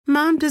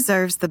Mom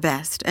deserves the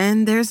best,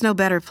 and there's no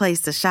better place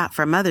to shop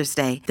for Mother's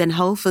Day than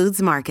Whole Foods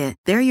Market.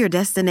 They're your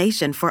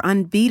destination for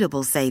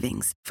unbeatable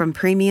savings, from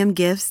premium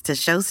gifts to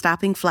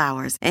show-stopping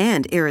flowers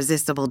and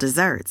irresistible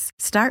desserts.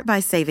 Start by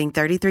saving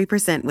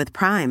 33% with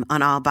Prime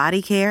on all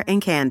body care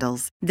and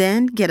candles.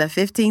 Then get a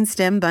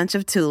 15-stem bunch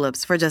of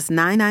tulips for just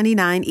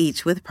 $9.99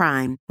 each with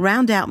Prime.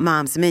 Round out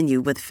Mom's menu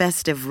with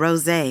festive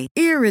rosé,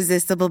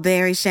 irresistible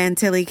berry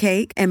chantilly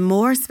cake, and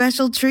more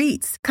special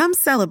treats. Come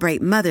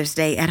celebrate Mother's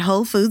Day at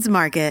Whole Foods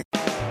Market.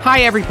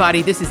 Hi,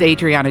 everybody. This is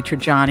Adriana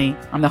Trajani.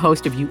 I'm the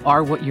host of You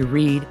Are What You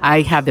Read.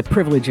 I have the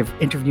privilege of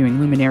interviewing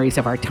luminaries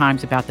of our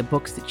times about the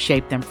books that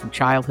shaped them from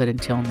childhood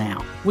until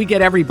now. We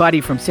get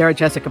everybody from Sarah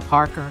Jessica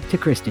Parker to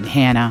Kristen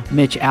Hanna,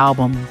 Mitch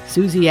Albom,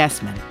 Susie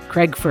Essman,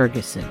 Craig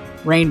Ferguson,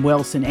 Rainn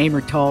Wilson,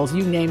 Amor Tolls,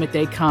 you name it,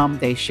 they come,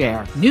 they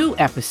share. New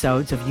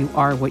episodes of You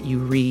Are What You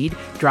Read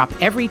drop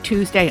every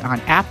Tuesday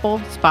on Apple,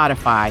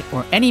 Spotify,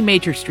 or any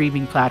major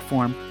streaming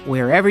platform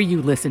wherever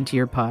you listen to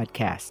your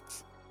podcasts.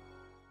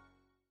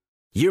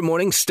 Your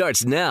morning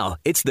starts now.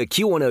 It's the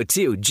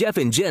Q102 Jeff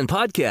and Jen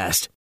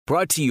podcast,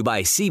 brought to you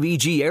by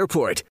CBG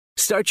Airport.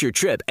 Start your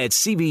trip at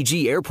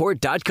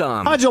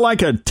CBGAirport.com. How'd you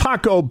like a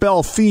Taco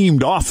Bell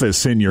themed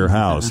office in your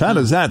house? How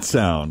does that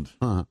sound?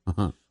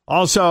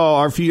 Also,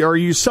 are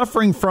you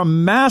suffering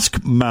from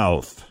mask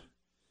mouth?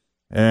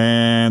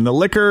 And the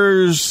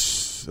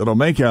liquors that'll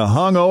make you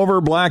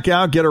hungover, black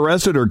out, get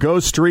arrested, or go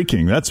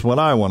streaking? That's what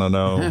I want to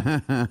know.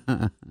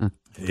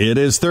 It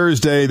is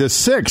Thursday, the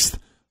 6th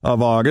of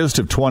August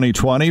of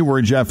 2020.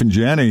 We're Jeff and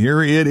Jen, and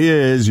here it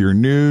is, your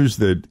news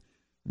that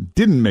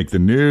didn't make the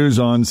news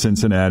on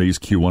Cincinnati's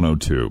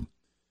Q102.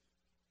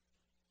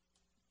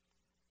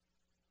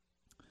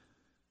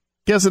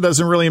 Guess it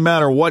doesn't really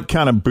matter what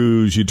kind of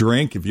booze you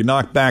drink. If you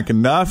knock back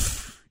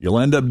enough, you'll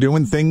end up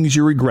doing things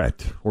you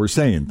regret or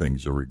saying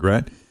things you'll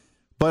regret.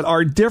 But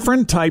are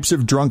different types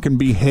of drunken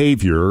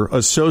behavior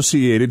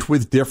associated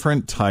with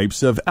different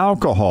types of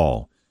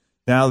alcohol?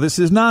 Now, this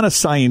is not a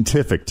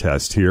scientific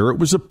test here. It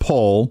was a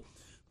poll,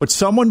 but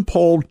someone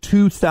polled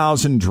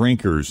 2,000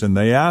 drinkers, and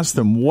they asked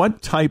them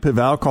what type of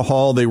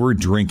alcohol they were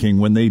drinking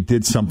when they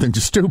did something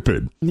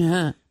stupid.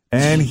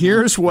 And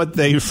here's what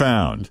they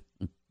found.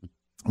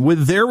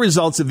 With their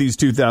results of these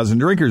 2,000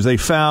 drinkers, they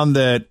found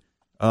that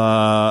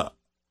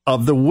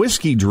of the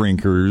whiskey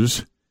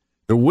drinkers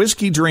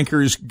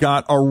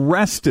got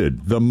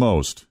arrested the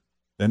most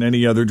than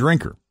any other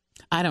drinker.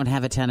 I don't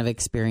have a ton of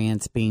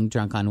experience being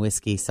drunk on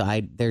whiskey, so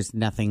there's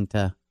nothing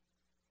for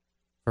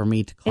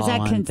me to call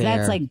on there.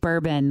 That's like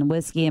bourbon.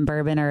 Whiskey and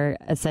bourbon are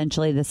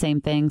essentially the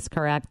same things,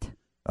 correct?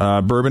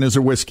 Bourbon is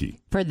a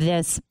whiskey. For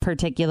this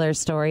particular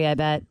story, I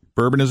bet.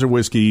 Bourbon is a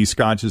whiskey.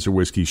 Scotch is a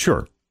whiskey,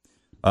 sure.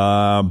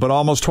 But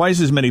almost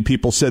twice as many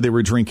people said they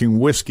were drinking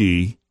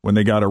whiskey when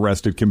they got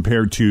arrested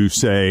compared to,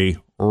 say,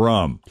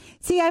 rum.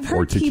 See, I've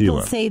heard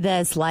people say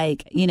this,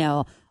 like,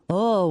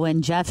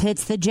 when Jeff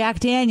hits the Jack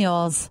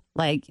Daniels,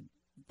 like,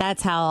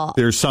 that's how.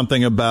 There's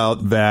something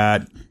about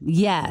that.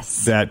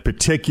 Yes. That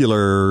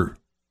particular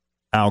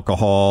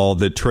alcohol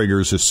that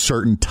triggers a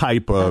certain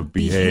type of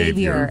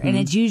behavior. And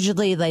it's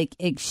usually like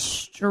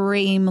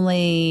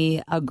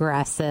extremely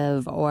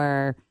aggressive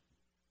or,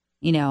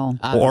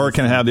 or it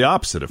can have the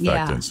opposite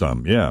effect in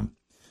some. Yeah.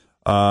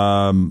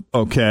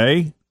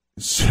 Okay.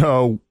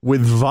 So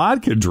with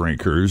vodka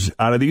drinkers,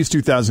 out of these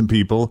 2,000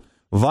 people,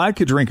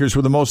 vodka drinkers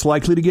were the most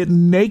likely to get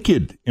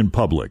naked in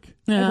public.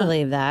 I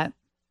believe that.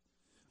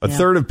 A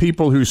third of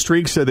people who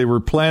streaked said they were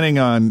planning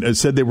on, a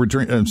third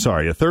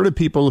of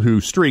people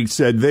who streaked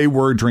said they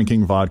were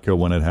drinking vodka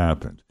when it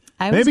happened.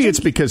 Maybe it's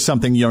because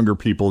something younger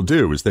people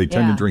do is they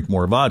tend to drink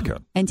more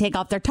vodka. And take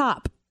off their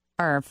top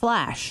or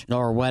flash.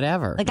 Or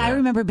whatever. Like I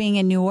remember being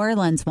in New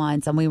Orleans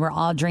once and we were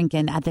all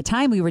drinking, at the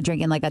time we were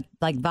drinking like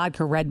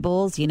vodka Red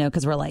Bulls,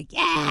 because we're like,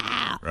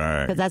 yeah.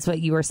 Right. Because that's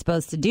what you were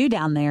supposed to do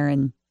down there.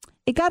 And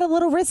it got a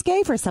little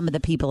risque for some of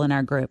the people in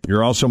our group.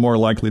 You're also more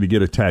likely to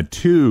get a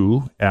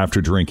tattoo after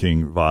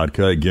drinking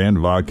vodka. Again,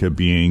 vodka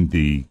being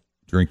the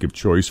drink of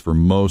choice for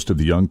most of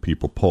the young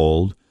people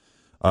polled.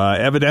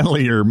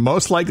 Evidently, you're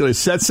most likely to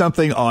set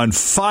something on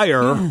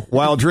fire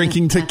while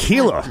drinking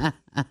tequila.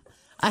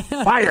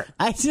 Fire!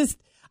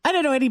 I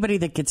don't know anybody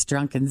that gets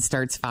drunk and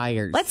starts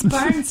fires. Let's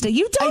burn stuff.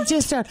 You don't.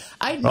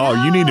 I know.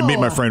 Oh, you need to meet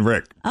my friend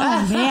Rick.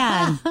 Oh,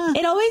 man.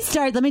 It always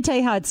starts. Let me tell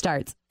you how it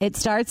starts. It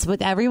starts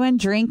with everyone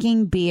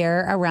drinking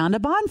beer around a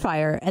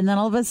bonfire. And then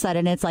all of a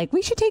sudden it's like,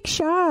 we should take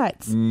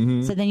shots.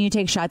 Mm-hmm. So then you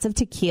take shots of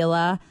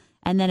tequila.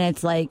 And then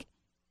it's like,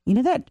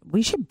 that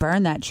we should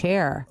burn that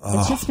chair.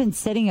 It's just been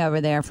sitting over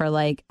there for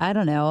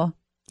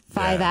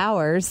 5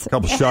 hours. A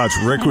couple shots.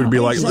 Rick would be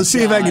like, let's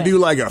see if I can do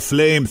like a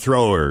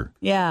flamethrower.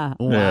 Yeah.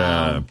 Wow.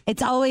 Yeah.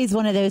 It's always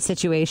one of those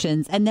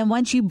situations. And then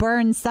once you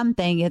burn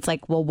something, it's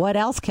like, well, what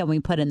else can we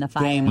put in the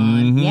fire? Game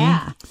on. Mm-hmm.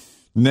 Yeah.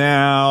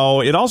 Now,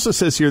 it also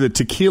says here that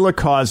tequila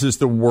causes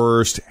the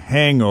worst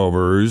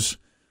hangovers,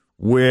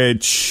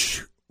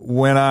 which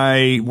when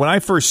I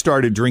first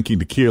started drinking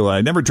tequila,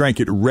 I never drank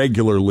it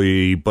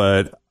regularly,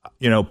 but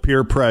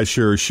peer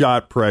pressure,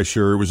 shot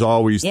pressure. It was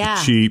always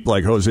the cheap,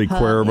 like Jose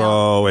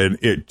Cuervo. And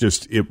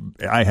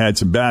I had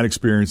some bad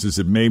experiences.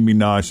 It made me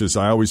nauseous.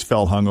 I always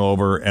felt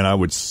hungover, and I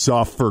would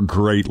suffer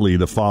greatly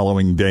the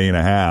following day and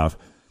a half.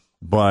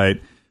 But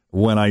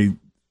when I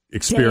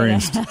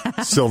experienced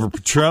Silver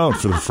Patron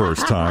for the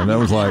first time, that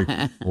was like,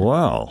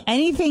 wow.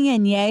 Anything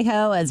in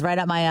Yeho is right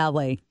up my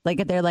alley. Like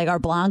if they're like our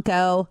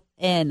Blanco,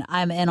 and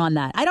I'm in on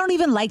that. I don't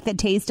even like the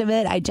taste of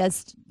it. I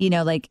just,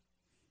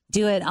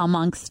 do it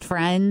amongst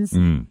friends.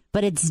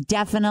 But it's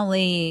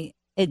definitely,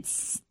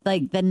 it's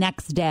like the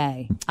next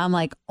day. I'm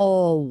like,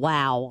 oh,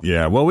 wow.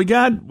 Yeah, well, we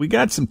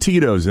got some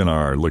Tito's in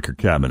our liquor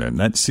cabinet, and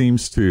that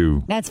seems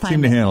to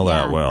handle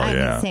that well. I'm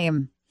yeah, the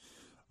same.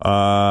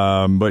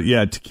 But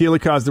yeah, tequila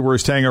caused the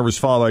worst hangovers,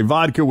 followed by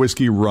vodka,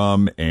 whiskey,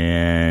 rum,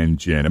 and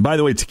gin. And by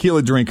the way,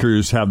 tequila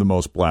drinkers have the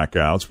most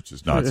blackouts, which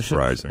is not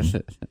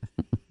surprising.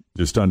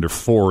 Just under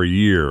 4 a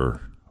year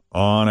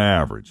on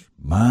average.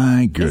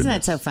 My goodness. Isn't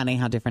that so funny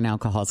how different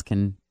alcohols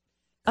can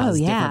cause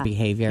different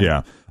behavior?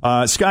 Yeah.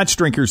 Scotch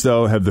drinkers,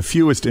 though, have the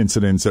fewest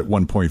incidents at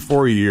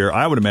 1.4 a year.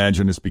 I would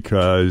imagine it's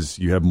because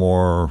you have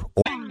more.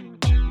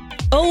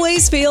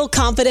 Always feel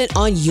confident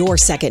on your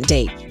second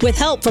date. With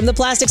help from the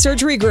Plastic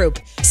Surgery Group.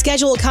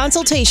 Schedule a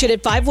consultation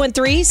at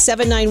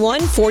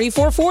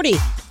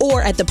 513-791-4440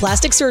 or at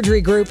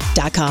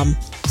theplasticsurgerygroup.com.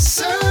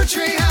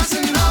 Surgery has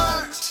an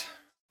art.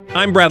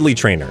 I'm Bradley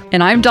Trainer.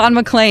 And I'm Don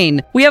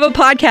McClain. We have a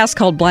podcast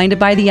called Blinded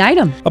by the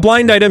Item. A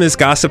blind item is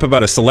gossip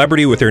about a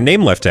celebrity with their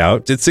name left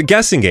out. It's a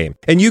guessing game,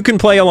 and you can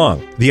play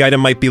along. The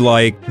item might be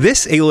like,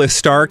 this A-list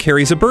star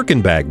carries a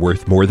Birkin bag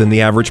worth more than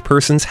the average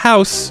person's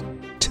house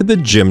to the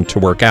gym to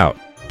work out.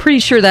 Pretty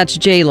sure that's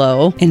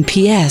J-Lo. And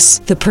P.S.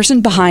 the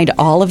person behind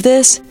all of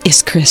this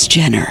is Kris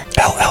Jenner,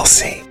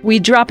 LLC. We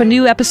drop a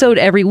new episode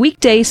every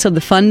weekday so the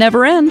fun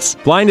never ends.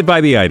 Blinded by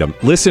the Item.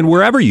 Listen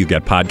wherever you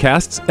get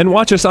podcasts and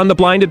watch us on the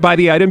Blinded by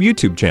the Item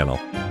YouTube channel.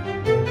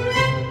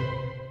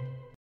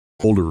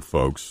 Older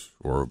folks,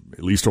 or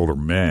at least older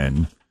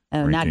men,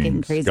 not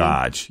getting crazy.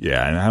 Scotch.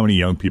 Yeah, and how many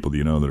young people do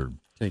you know that are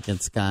drinking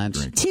scotch?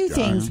 Two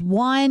things.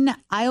 One,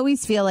 I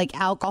always feel like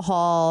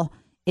alcohol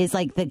is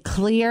like the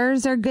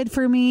clears are good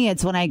for me.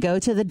 It's when I go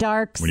to the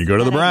darks. When you go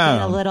to the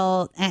brown. A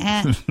little,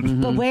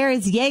 But where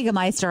is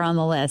Jägermeister on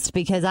the list?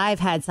 Because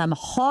I've had some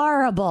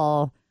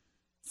horrible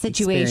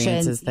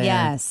situations.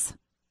 Yes.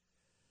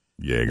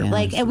 Jägermeister.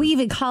 Like, and we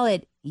even call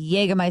it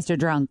Jägermeister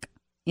drunk.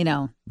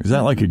 Is that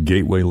like a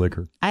gateway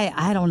liquor?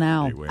 I don't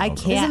know. I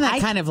can't. Isn't that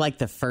kind of like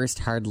the first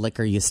hard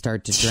liquor you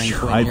start to drink?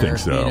 When I think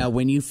so.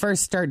 When you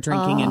first start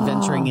drinking and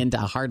venturing into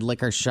hard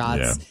liquor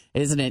shots,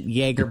 isn't it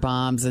Jaeger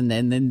bombs and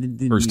then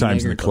first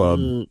times in the club?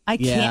 I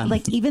can't.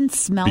 Like even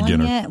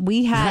smelling it.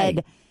 We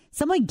had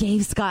someone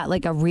gave Scott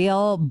like a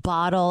real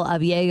bottle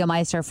of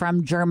Jägermeister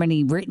from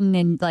Germany, written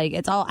in like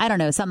it's all I don't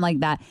know something like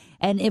that,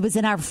 and it was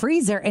in our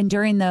freezer. And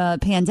during the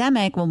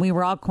pandemic, when we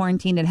were all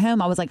quarantined at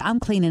home, I was like, I'm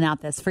cleaning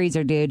out this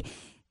freezer, dude.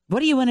 What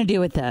do you want to do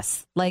with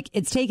this? Like,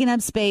 it's taking up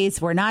space.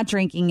 We're not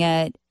drinking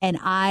it. And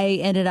I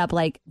ended up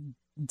like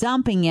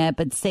dumping it,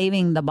 but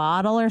saving the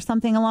bottle or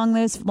something along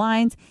those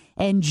lines.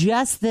 And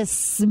just the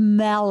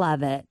smell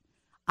of it,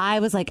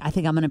 I was like, I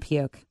think I'm going to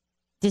puke.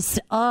 Just,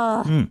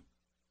 Wow.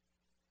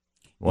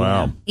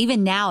 Yeah.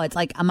 Even now, it's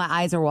like my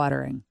eyes are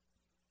watering.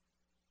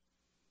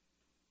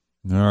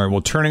 All right. Well,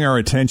 turning our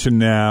attention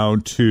now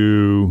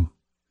to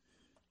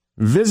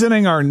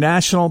visiting our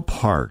national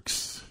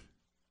parks.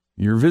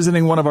 You're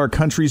visiting one of our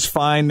country's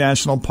fine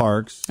national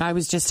parks. I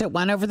was just at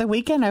one over the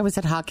weekend. I was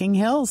at Hocking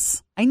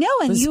Hills. I know,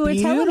 and you were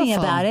telling me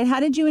about it.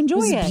 How did you enjoy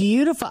it? It was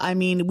beautiful. I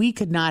mean, we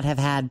could not have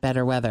had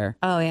better weather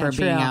for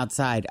being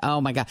outside. Oh,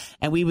 my God.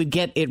 And we would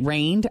it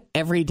rained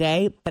every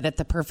day, but at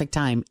the perfect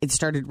time. It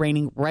started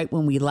raining right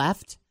when we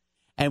left,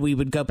 and we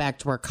would go back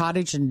to our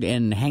cottage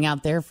and hang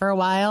out there for a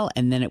while,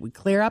 and then it would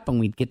clear up, and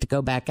we'd get to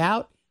go back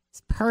out.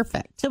 It's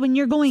perfect. So when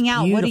you're going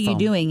out, what are you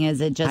doing?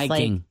 Is it just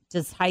hiking?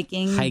 Just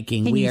hiking?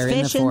 Hiking. Can we you are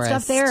fish in the forest.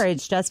 and stuff there? Or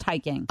it's just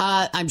hiking.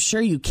 I'm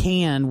sure you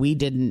can. We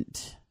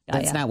didn't.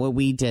 That's not what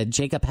we did.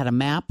 Jacob had a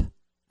map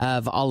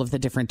of all of the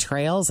different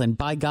trails, and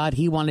by God,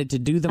 he wanted to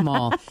do them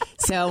all.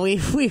 So we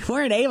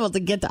weren't able to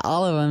get to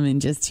all of them in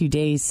just 2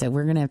 days. So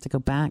we're going to have to go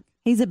back.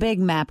 He's a big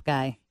map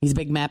guy.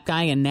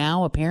 And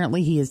now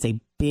apparently he is a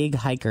big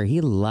hiker.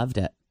 He loved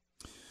it.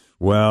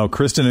 Well,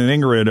 Kristen and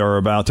Ingrid are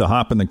about to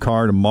hop in the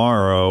car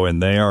tomorrow,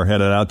 and they are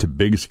headed out to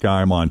Big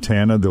Sky,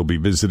 Montana. They'll be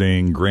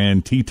visiting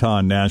Grand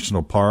Teton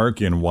National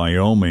Park in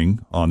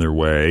Wyoming on their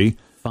way.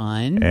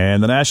 Fun.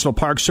 And the National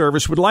Park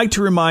Service would like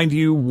to remind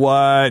you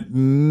what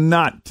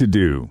not to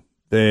do.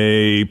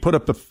 They put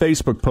up a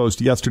Facebook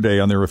post yesterday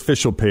on their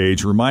official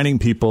page reminding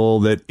people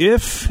that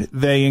if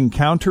they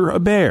encounter a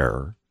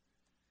bear,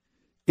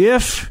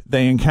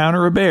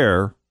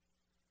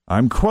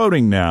 I'm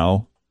quoting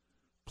now,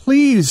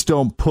 please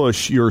don't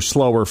push your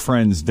slower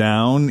friends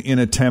down in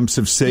attempts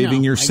of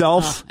saving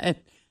yourself.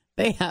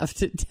 They have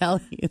to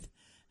tell you.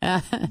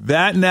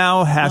 That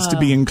now has to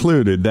be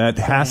included. That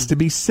has to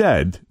be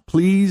said.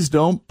 Please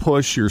don't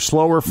push your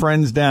slower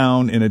friends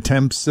down in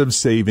attempts of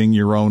saving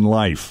your own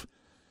life.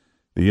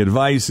 The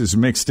advice is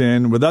mixed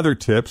in with other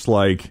tips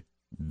like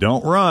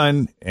don't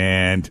run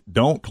and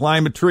don't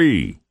climb a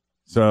tree.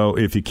 So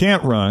if you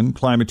can't run,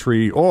 climb a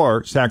tree,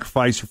 or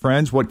sacrifice your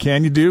friends, what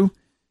can you do?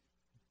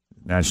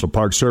 National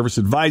Park Service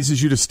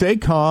advises you to stay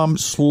calm,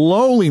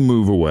 slowly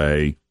move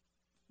away,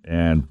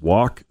 and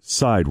walk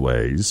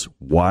sideways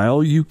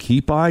while you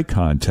keep eye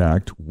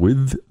contact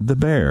with the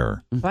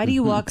bear. Why do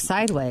you walk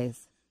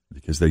sideways?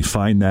 Because they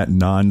find that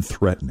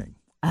non-threatening.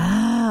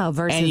 Oh,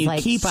 versus and you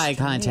like keep eye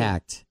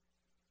contact.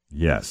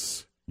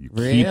 Yes. You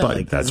really? Keep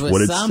eye. That's with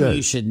what it some says.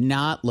 you should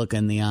not look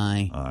in the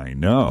eye. I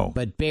know.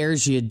 But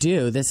bears you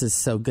do. This is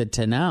so good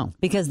to know.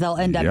 Because they'll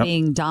end up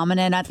being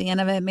dominant at the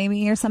end of it,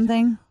 maybe, or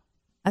something.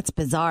 That's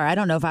bizarre. I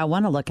don't know if I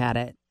want to look at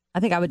it. I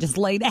think I would just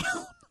lay down.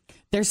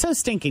 They're so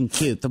stinking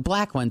cute. The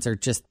black ones are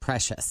just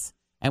precious.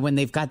 And when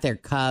they've got their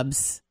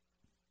cubs,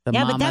 the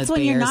but that's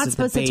when you're not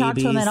supposed to talk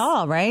to them at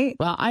all, right?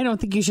 Well, I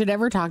don't think you should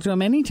ever talk to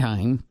them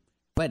anytime.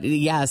 But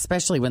yeah,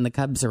 especially when the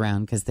cubs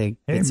around because they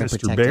get so Mr.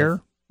 protective.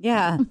 Bear.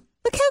 Yeah.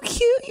 Look how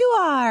cute you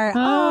are.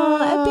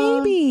 Oh, a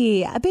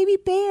baby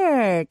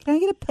bear. Can I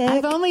get a pic?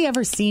 I've only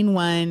ever seen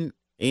one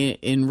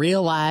in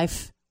real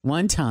life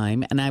one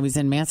time, and I was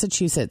in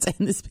Massachusetts,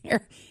 and this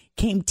bear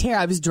came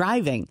I was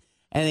driving,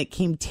 and it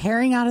came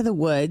tearing out of the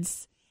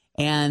woods,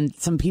 and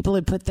some people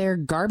had put their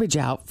garbage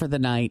out for the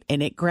night,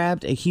 and it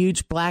grabbed a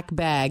huge black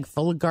bag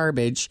full of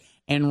garbage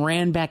and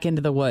ran back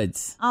into the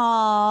woods.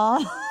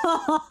 Aww.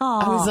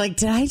 I was like,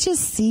 did I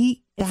just see that?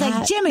 It's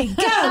like, Jimmy, go,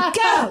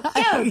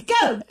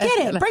 get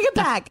it, bring it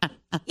back.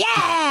 Yeah.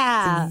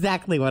 That's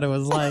exactly what it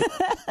was like.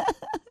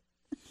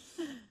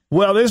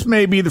 Well, this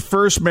may be the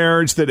first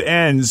marriage that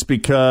ends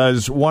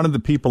because one of the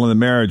people in the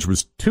marriage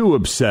was too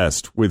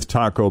obsessed with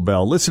Taco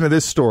Bell. Listen to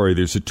this story.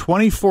 There's a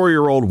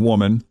 24-year-old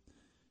woman.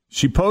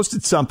 She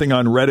posted something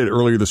on Reddit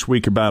earlier this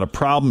week about a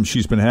problem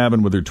she's been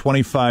having with her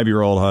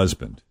 25-year-old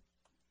husband.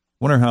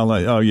 Wonder how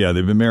long. Oh, yeah,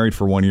 they've been married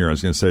for 1 year. I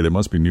was going to say they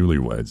must be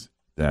newlyweds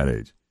that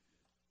age.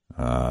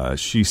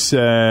 She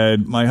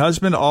said, my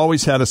husband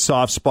always had a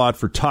soft spot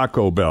for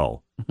Taco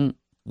Bell.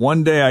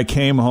 One day I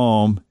came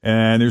home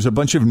and there's a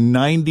bunch of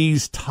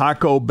 90s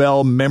Taco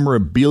Bell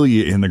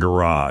memorabilia in the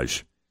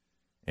garage.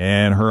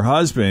 And her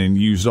husband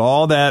used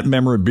all that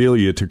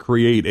memorabilia to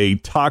create a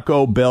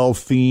Taco Bell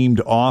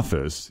themed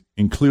office,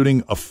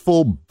 including a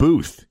full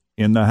booth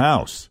in the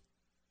house.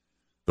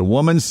 The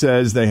woman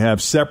says they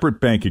have separate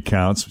bank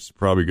accounts, which is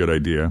probably a good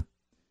idea.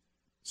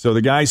 So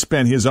the guy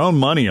spent his own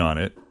money on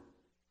it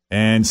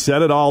and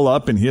set it all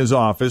up in his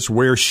office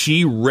where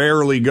she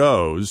rarely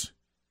goes.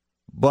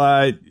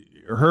 But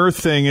her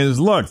thing is,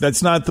 look,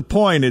 that's not the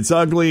point. It's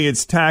ugly.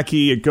 It's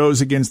tacky. It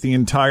goes against the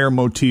entire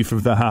motif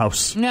of the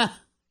house. Yeah.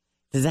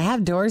 Does it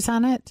have doors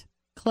on it?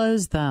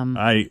 Close them.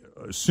 I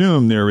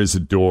assume there is a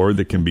door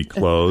that can be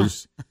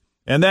closed.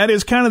 And that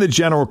is kind of the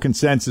general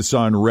consensus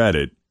on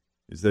Reddit,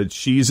 is that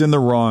she's in the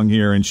wrong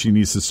here and she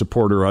needs to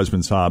support her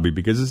husband's hobby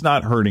because it's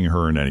not hurting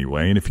her in any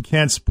way. And if you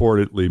can't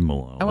support it, leave him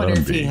alone. I wonder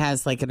if he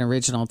has like an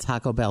original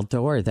Taco Bell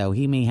door, though.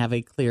 He may have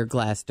a clear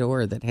glass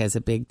door that has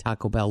a big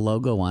Taco Bell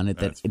logo on it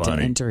to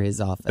enter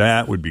his office.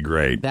 That would be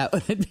great. That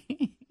would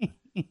be.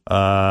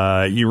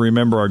 You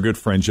remember our good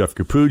friend Jeff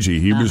Capucci.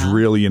 He was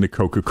really into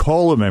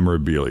Coca-Cola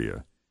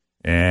memorabilia.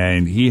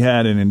 And he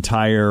had an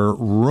entire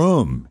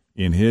room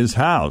in his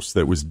house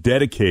that was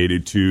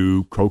dedicated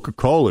to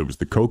Coca-Cola. It was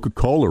the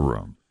Coca-Cola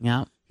room.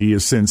 Yeah. He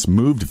has since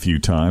moved a few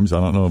times.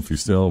 I don't know if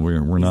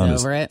we're not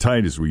as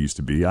tight as we used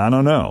to be. I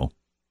don't know.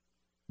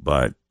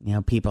 But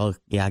people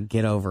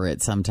get over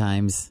it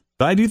sometimes.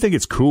 I do think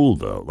it's cool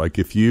though. Like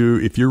if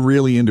you're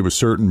really into a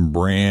certain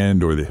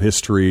brand or the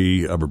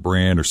history of a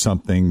brand or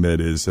something that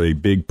is a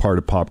big part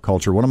of pop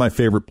culture, one of my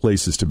favorite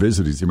places to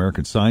visit is the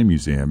American Sign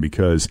Museum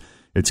because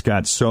it's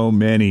got so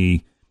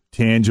many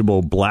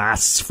tangible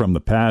blasts from the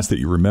past that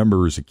you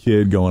remember as a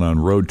kid going on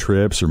road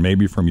trips or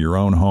maybe from your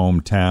own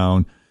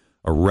hometown,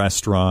 a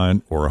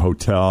restaurant or a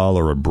hotel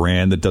or a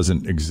brand that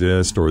doesn't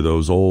exist or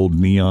those old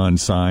neon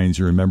signs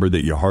you remember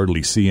that you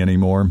hardly see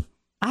anymore.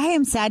 I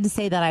am sad to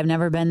say that I've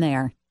never been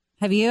there.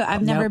 Have you?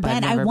 I've never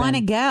been. I want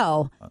to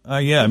go.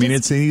 Yeah, I mean,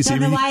 it's easy. I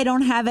don't know why I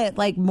don't have it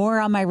like more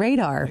on my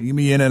radar. You can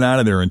be in and out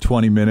of there in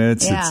 20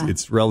 minutes. Yeah.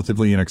 It's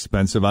relatively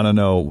inexpensive. I don't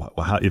know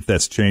if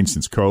that's changed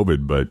since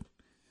COVID, but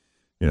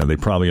they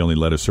probably only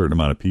let a certain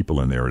amount of people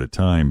in there at a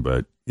time.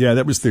 But yeah,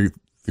 that was the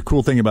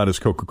cool thing about his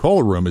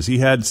Coca-Cola room is he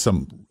had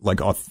some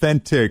like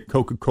authentic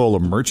Coca-Cola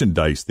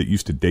merchandise that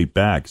used to date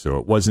back. So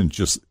it wasn't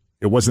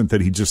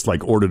that he just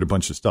like ordered a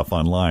bunch of stuff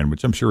online,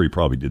 which I'm sure he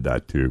probably did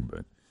that too.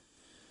 But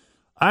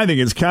I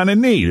think it's kind of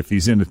neat if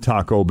he's into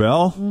Taco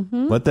Bell.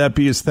 Mm-hmm. Let that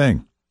be his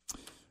thing.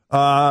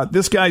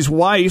 This guy's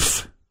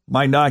wife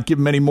might not give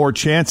him any more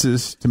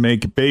chances to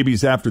make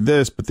babies after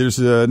this, but there's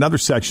another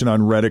section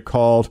on Reddit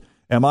called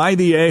Am I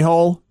the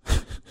A-hole?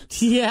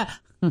 Yeah.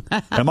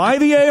 Am I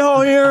the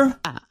a-hole here?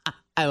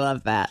 I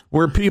love that.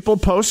 Where people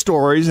post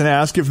stories and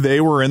ask if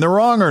they were in the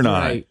wrong or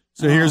not. Right.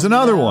 So here's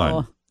another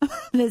one.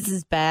 This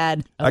is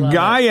bad. A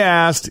guy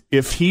asked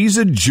if he's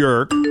a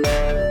jerk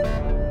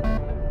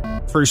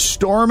for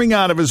storming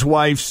out of his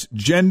wife's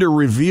gender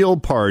reveal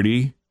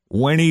party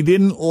when he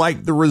didn't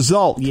like the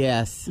result.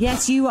 Yes.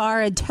 Yes, you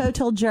are a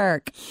total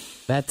jerk.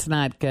 That's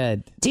not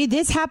good. Dude,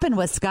 this happened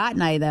with Scott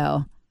and I,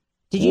 though.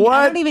 Did you? What?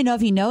 I don't even know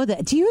if you know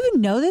that. Do you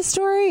even know this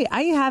story?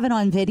 I have it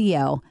on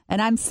video,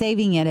 and I'm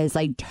saving it as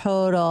like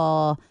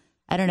total,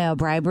 I don't know,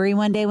 bribery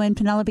one day when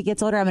Penelope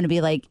gets older. I'm going to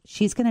be like,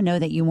 she's going to know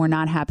that you were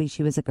not happy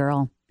she was a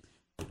girl.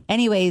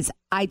 Anyways,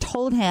 I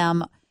told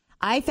him,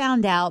 I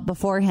found out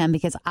before him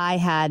because I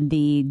had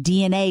the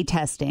DNA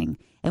testing.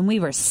 And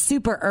we were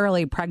super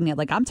early pregnant.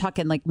 Like, I'm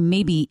talking like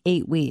maybe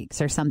 8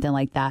 weeks or something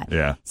like that.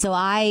 Yeah. So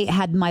I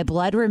had my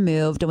blood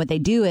removed. And what they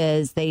do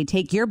is they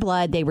take your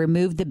blood, they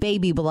remove the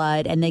baby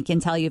blood, and they can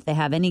tell you if they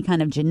have any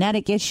kind of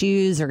genetic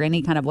issues or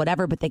any kind of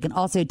whatever. But they can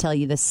also tell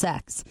you the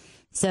sex.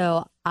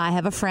 So I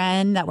have a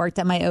friend that worked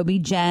at my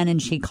OB-GYN,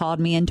 and she called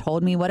me and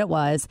told me what it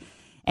was.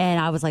 And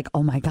I was like,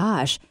 oh, my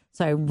gosh.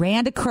 So I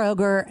ran to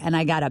Kroger, and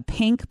I got a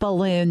pink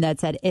balloon that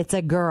said, it's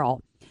a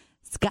girl.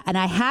 Scott, and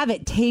I have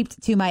it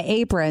taped to my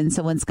apron.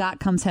 So when Scott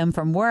comes home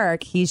from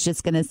work, he's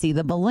just going to see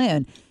the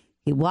balloon.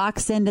 He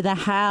walks into the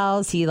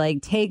house. He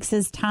like takes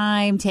his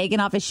time, taking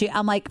off his shoe.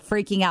 I'm like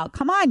freaking out.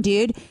 Come on,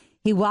 dude.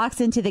 He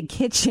walks into the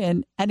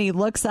kitchen and he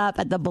looks up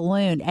at the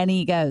balloon and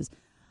he goes,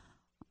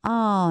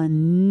 oh,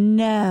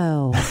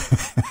 no.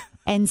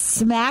 And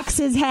smacks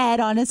his head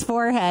on his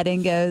forehead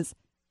and goes,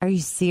 are you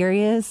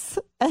serious?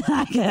 And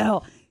I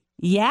go,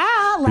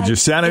 yeah. Like, did you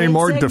sound any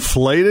more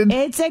deflated?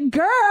 It's a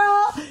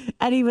girl.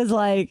 And he was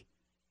like,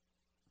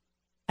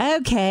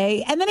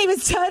 okay. And then he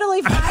was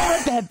totally fine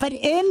with it. But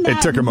in that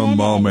it took him a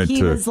moment he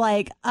to. was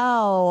like,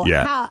 oh,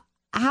 yeah.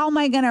 How am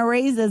I going to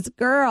raise this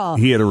girl?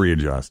 He had to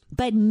readjust.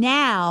 But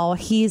now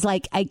he's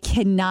like, I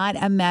cannot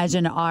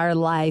imagine our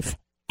life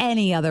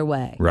any other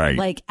way. Right.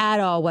 Like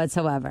at all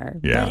whatsoever.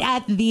 Yeah. But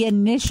at the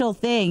initial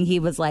thing, he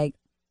was like,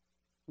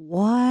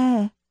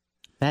 what?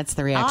 That's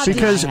the reaction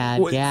because, I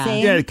had.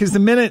 Yeah, because the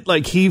minute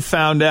like he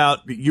found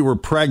out that you were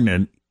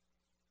pregnant,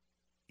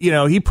 you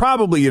know, he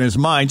probably in his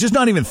mind, just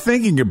not even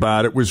thinking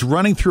about it, was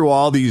running through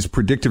all these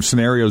predictive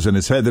scenarios in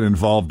his head that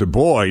involved a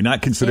boy,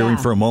 not considering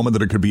for a moment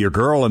that it could be a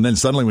girl. And then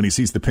suddenly when he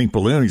sees the pink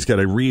balloon, he's got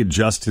to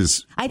readjust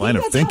his line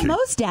of thinking. How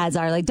most dads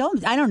are. Like,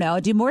 I don't know.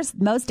 Do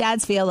most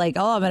dads feel like,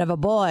 oh, I'm going to have a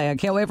boy. I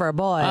can't wait for a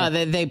boy.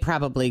 They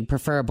probably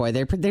prefer a boy.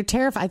 They're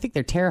terrified. I think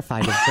they're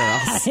terrified of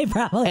girls. They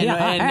probably are.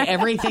 And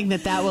everything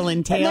that will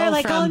entail. And they're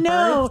like, from oh,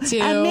 no, birth to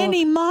a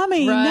mini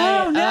mommy. Right.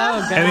 No.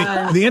 Oh, God.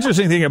 And the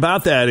interesting thing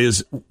about that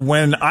is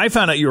when I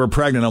found out you were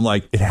pregnant, I'm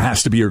like, it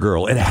has to be a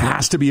girl. It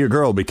has to be a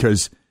girl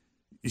because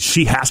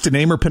she has to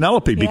name her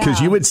Penelope because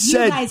you had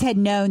said. You guys had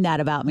known that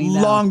about me,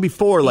 though. Long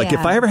before. Like,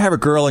 if I ever have a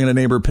girl, I'm going to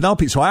name her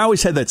Penelope. So I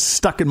always had that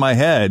stuck in my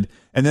head.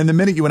 And then the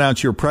minute you went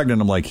out, you were pregnant,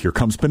 I'm like, here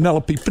comes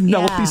Penelope.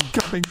 Penelope's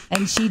coming.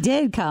 And she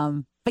did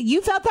come. But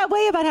you felt that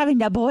way about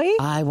having a boy?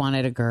 I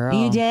wanted a girl.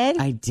 You did?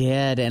 I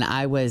did. And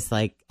I was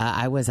like,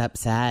 I was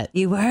upset.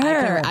 You were?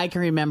 I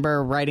can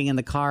remember riding in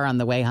the car on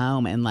the way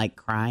home and like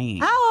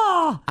crying.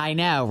 Oh! I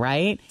know,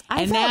 right?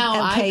 I and felt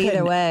now okay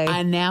either way.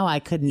 And now I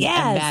couldn't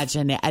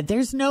imagine it.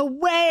 There's no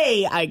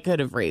way I could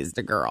have raised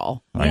a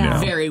girl. I know.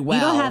 Very well.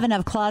 You don't have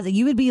enough closet.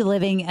 You would be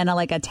living in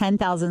a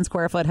 10,000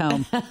 square foot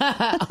home.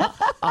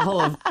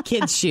 All of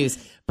kids' shoes.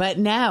 But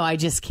now I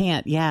just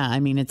can't. Yeah, I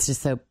mean, it's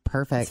just so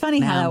perfect. It's funny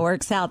how that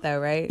works out, though,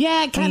 right?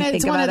 Yeah, kind of.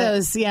 It's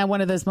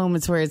one of those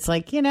moments where it's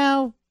like,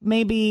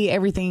 maybe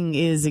everything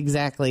is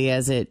exactly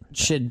as it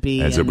should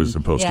be. As it was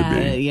supposed to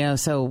be.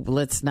 So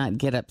let's not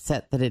get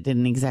upset that it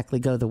didn't exactly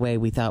go the way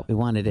we thought we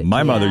wanted it.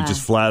 My mother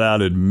just flat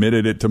out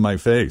admitted it to my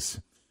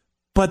face.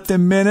 But the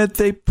minute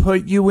they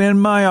put you in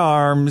my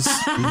arms,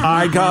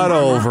 I got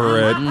over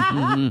it.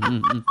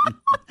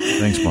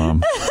 Thanks,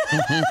 Mom.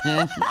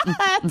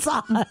 That's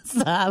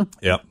awesome.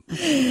 Yep.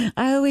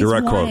 I always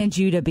Direct wanted quote.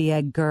 you to be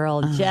a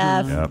girl,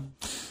 Jeff. Yep.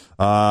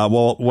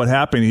 Well, what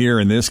happened here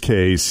in this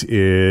case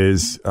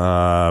is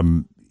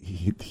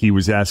he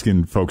was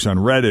asking folks on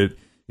Reddit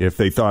if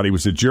they thought he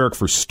was a jerk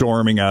for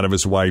storming out of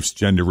his wife's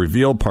gender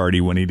reveal party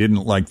when he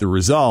didn't like the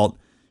result.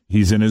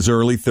 He's in his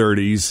early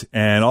 30s,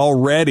 and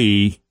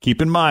already,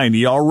 keep in mind,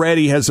 he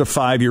already has a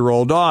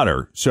 5-year-old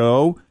daughter.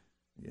 So,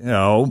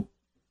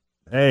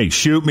 hey,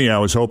 shoot me, I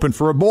was hoping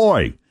for a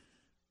boy.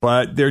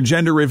 But their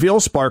gender reveal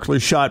sparkler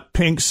shot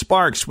pink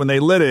sparks when they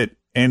lit it,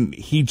 and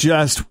he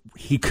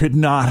could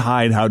not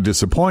hide how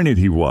disappointed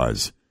he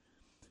was.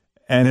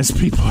 And as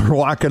people are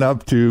walking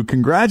up to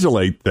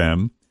congratulate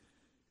them,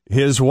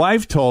 his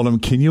wife told him,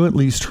 can you at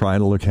least try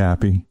to look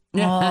happy?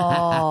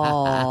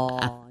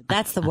 Oh,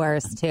 that's the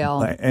worst, too.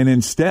 And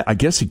instead, I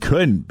guess he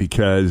couldn't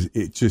because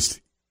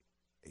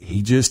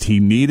he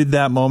needed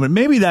that moment.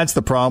 Maybe that's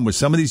the problem with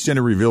some of these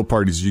gender reveal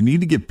parties. You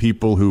need to give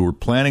people who were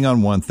planning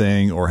on one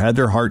thing or had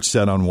their heart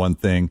set on one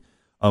thing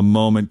a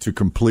moment to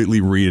completely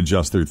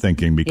readjust their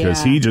thinking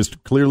because he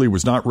just clearly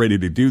was not ready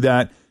to do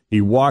that. He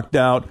walked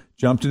out,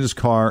 jumped in his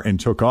car, and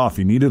took off.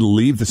 He needed to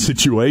leave the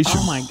situation.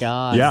 Oh, my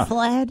God. Yeah.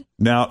 Fled?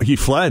 Now, he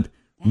fled.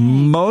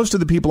 Most of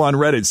the people on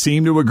Reddit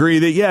seem to agree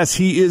that, yes,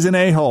 he is an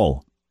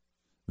a-hole.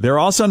 They're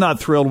also not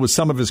thrilled with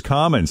some of his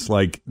comments,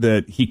 like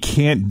that he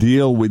can't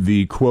deal with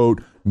the,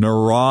 quote,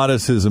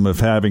 neuroticism of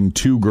having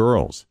two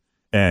girls.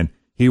 And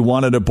he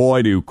wanted a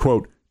boy to,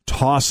 quote,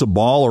 toss a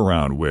ball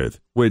around with,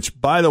 which,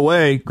 by the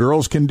way,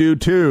 girls can do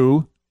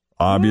too,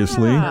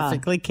 obviously. Yeah.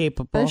 Perfectly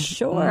capable. For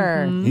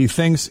sure. Mm-hmm. He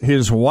thinks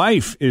his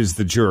wife is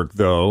the jerk,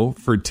 though,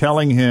 for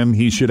telling him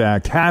he should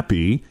act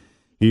happy.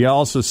 He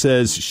also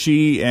says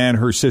she and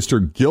her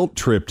sister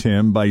guilt-tripped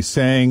him by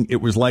saying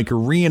it was like a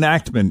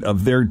reenactment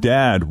of their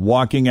dad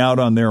walking out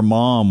on their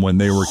mom when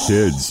they were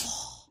kids.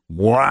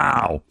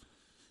 Wow.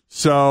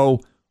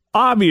 So,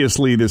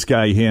 obviously, this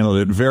guy handled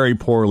it very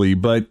poorly,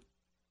 but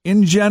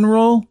in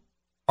general,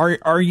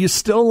 are you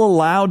still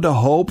allowed to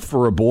hope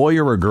for a boy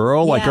or a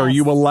girl? Yes. Like, are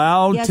you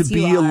allowed to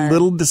be a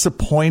little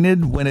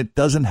disappointed when it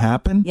doesn't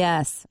happen?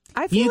 Yes.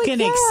 I feel you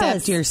can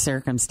accept your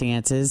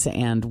circumstances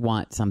and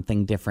want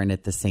something different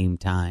at the same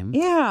time.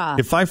 Yeah.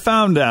 If I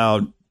found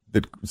out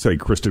that, say,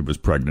 Kristen was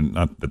pregnant,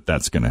 not that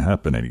that's going to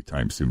happen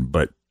anytime soon,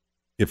 but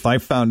if I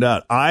found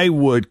out, I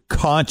would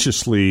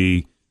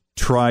consciously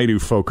try to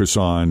focus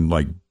on,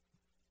 like,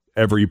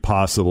 every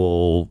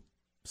possible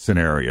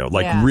scenario.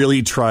 Like,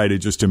 really try to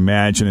just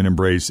imagine and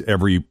embrace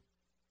every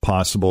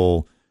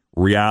possible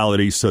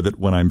reality so that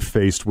when I'm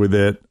faced with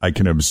it, I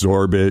can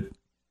absorb it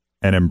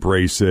and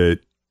embrace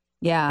it.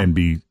 Yeah. And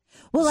be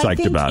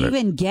psyched about it. I think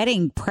even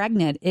getting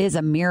pregnant is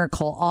a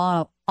miracle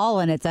all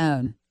on its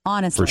own,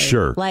 honestly. For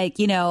sure. Like,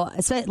 you know,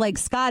 like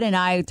Scott and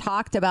I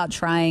talked about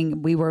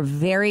trying. We were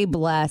very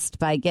blessed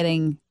by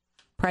getting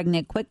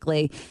pregnant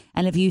quickly.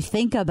 And if you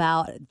think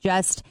about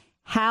just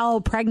how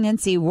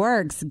pregnancy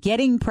works,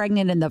 getting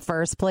pregnant in the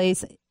first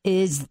place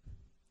is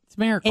it's a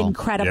miracle.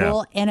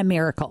 Incredible and a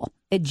miracle.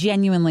 It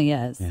genuinely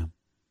is. Yeah.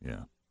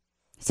 Yeah.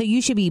 So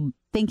you should be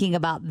thinking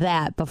about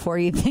that before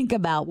you think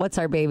about what's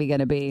our baby going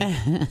to be.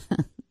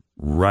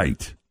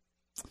 Right.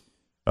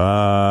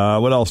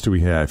 What else do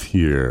we have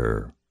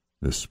here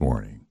this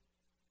morning?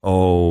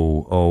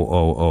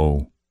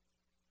 Oh.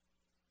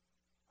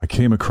 I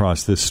came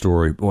across this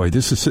story. Boy,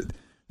 there's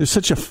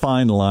such a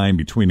fine line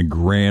between a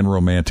grand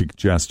romantic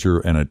gesture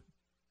and a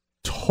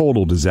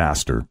total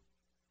disaster.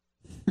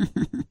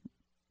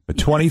 A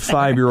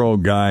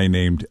 25-year-old guy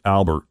named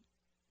Albert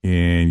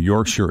in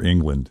Yorkshire,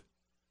 England,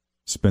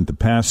 spent the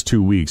past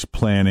 2 weeks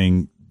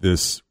planning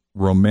this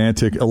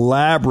romantic,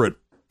 elaborate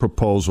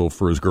proposal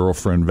for his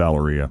girlfriend,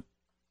 Valeria.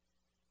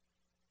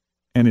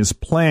 And his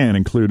plan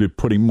included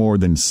putting more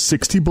than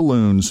 60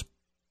 balloons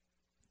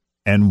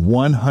and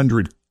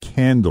 100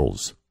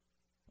 candles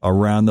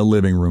around the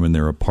living room in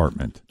their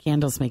apartment.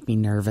 Candles make me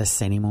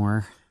nervous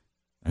anymore.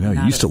 I know.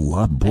 You used to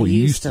love them. Boy,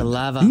 you used to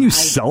love them. Didn't you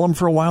sell them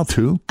for a while,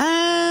 too?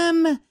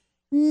 I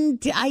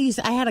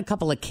had a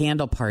couple of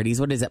candle parties.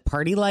 What is it?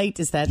 Party Light?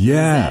 Is that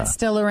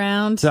still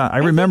around? I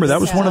remember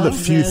that was one of the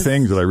few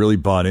things that I really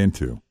bought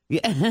into. Yeah.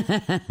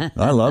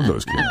 I love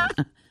those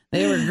candles.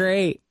 They were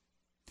great.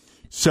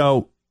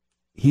 So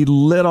he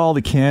lit all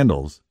the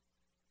candles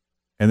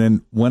and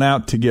then went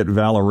out to get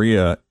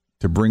Valeria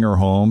to bring her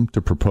home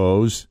to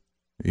propose.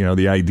 You know,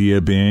 the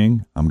idea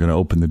being, I'm going to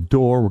open the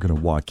door. We're going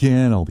to walk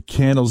in. All the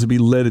candles will be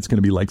lit. It's going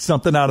to be like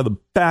something out of The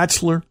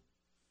Bachelor.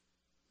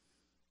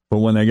 But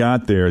when they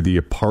got there, the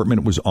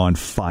apartment was on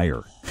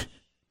fire.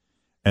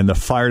 And the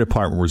fire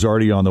department was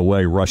already on the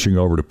way, rushing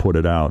over to put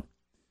it out.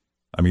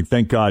 I mean,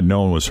 thank God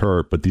no one was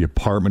hurt, but the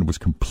apartment was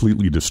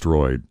completely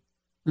destroyed.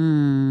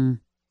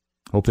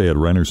 Hope they had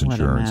renter's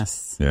insurance. What a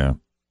mess. Yeah.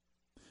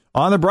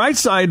 On the bright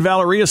side,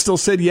 Valeria still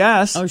said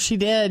yes. Oh, she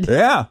did.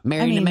 Yeah.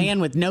 Marrying a man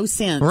with no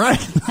sense.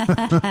 Right.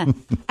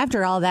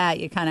 After all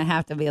that, you kind of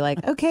have to be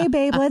like, okay,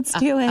 babe, let's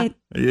do it.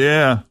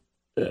 Yeah.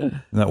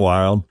 Isn't that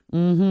wild?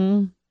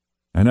 Mm-hmm.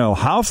 I know.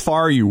 How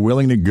far are you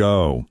willing to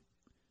go?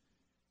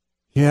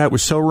 Yeah, it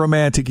was so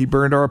romantic. He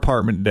burned our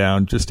apartment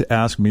down just to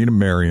ask me to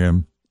marry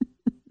him.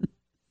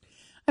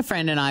 A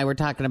friend and I were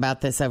talking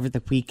about this over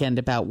the weekend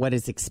about what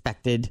is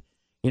expected.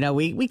 You know,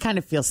 we kind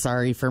of feel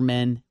sorry for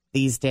men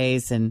these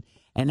days and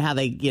how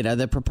they, you know,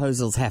 the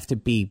proposals have to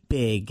be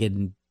big,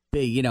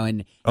 you know,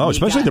 and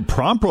especially the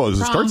prom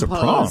proposals. It starts at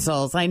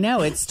prom. I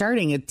know it's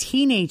starting at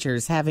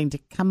teenagers having to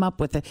come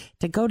up with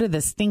to go to the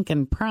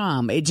stinking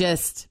prom. It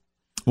just.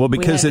 Well,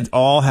 because it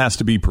all has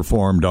to be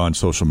performed on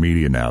social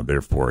media now,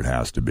 therefore it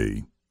has to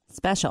be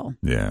special.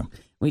 Yeah.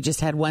 We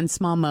just had one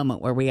small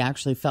moment where we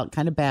actually felt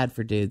kind of bad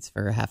for dudes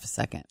for a half a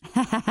second.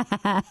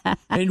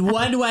 In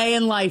one way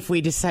in life,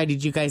 we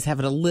decided you guys have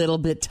it a little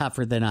bit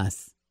tougher than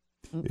us.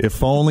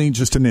 If only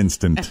just an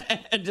instant.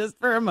 Just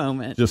for a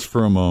moment. Just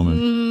for a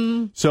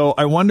moment. So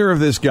I wonder if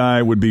this guy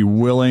would be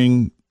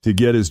willing to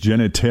get his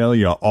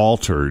genitalia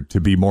altered to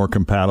be more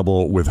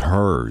compatible with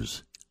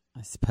hers.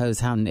 I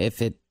suppose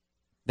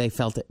they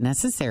felt it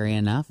necessary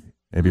enough.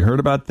 Have you heard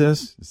about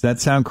this? Does that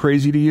sound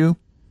crazy to you?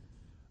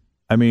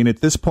 I mean,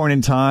 at this point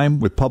in time,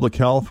 with public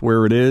health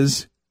where it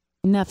is.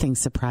 Nothing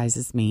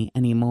surprises me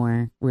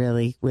anymore,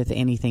 really, with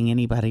anything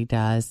anybody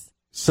does.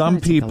 Some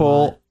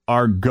people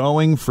are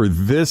going for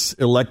this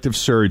elective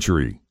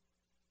surgery.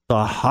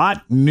 The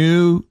hot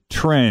new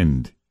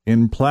trend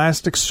in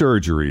plastic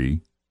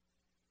surgery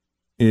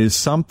is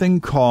something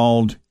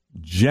called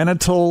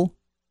genital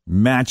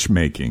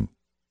matchmaking.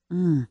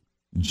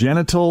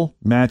 Genital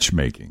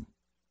matchmaking.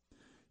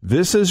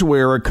 This is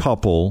where a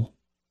couple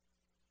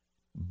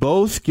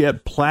both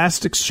get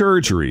plastic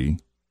surgery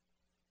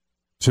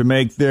to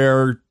make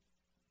their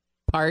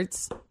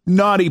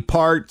naughty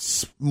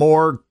parts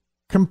more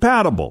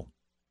compatible.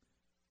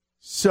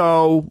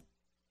 So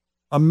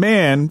a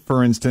man,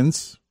 for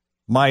instance,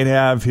 might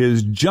have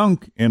his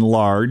junk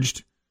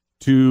enlarged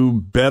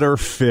to better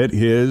fit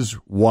his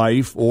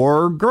wife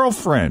or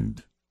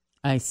girlfriend.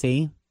 I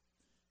see.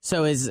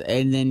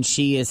 And then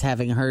she is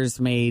having hers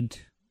made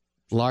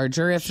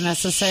larger if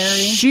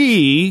necessary?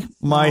 She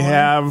might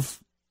have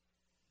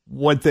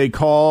what they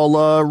call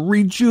a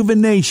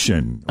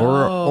rejuvenation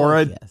or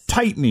a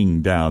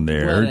tightening down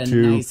there. What a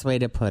nice way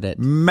to put it.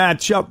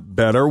 Match up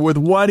better with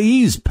what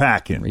he's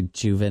packing.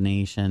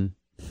 Rejuvenation.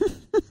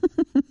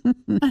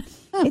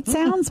 It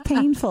sounds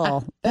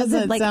painful.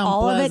 Doesn't like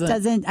all pleasant. Of it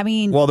doesn't. I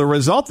mean, well, the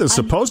result is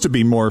supposed to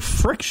be more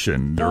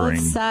friction during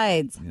both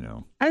sides. I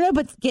don't know,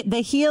 but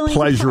the healing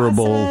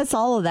pleasurable process,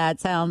 all of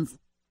that sounds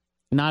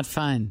not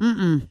fun.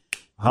 Mm-mm.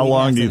 How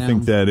long do you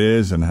think that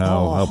is, and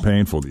how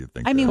painful do you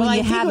think? I mean, when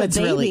you have a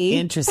baby, really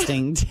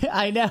interesting.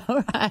 I know.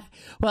 Right?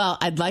 Well,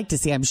 I'd like to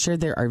see. I'm sure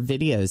there are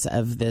videos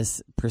of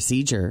this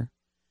procedure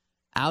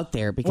out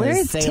there because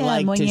Where's they Tim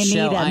like when to you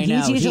show. Need him? I know.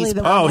 He's usually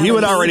the one. He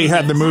would already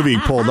have the movie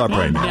pulled up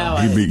right now.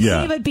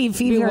 He would be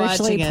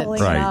feverishly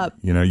pulling it up.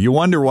 You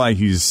wonder why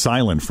he's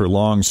silent for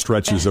long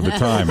stretches of a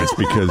time. It's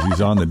because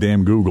he's on the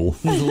damn Google.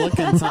 He's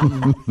looking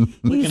something.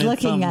 He's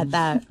looking at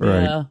that.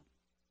 Right. Yeah.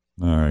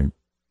 All right.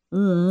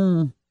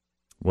 Mm-hmm.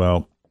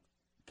 Well,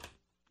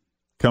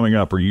 coming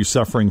up, are you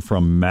suffering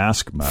from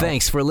mask mouth?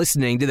 Thanks for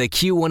listening to the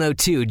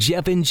Q102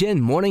 Jeff and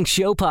Jen Morning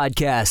Show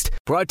podcast,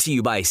 brought to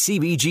you by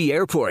CBG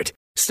Airport.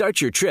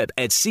 Start your trip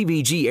at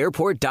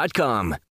CBGAirport.com.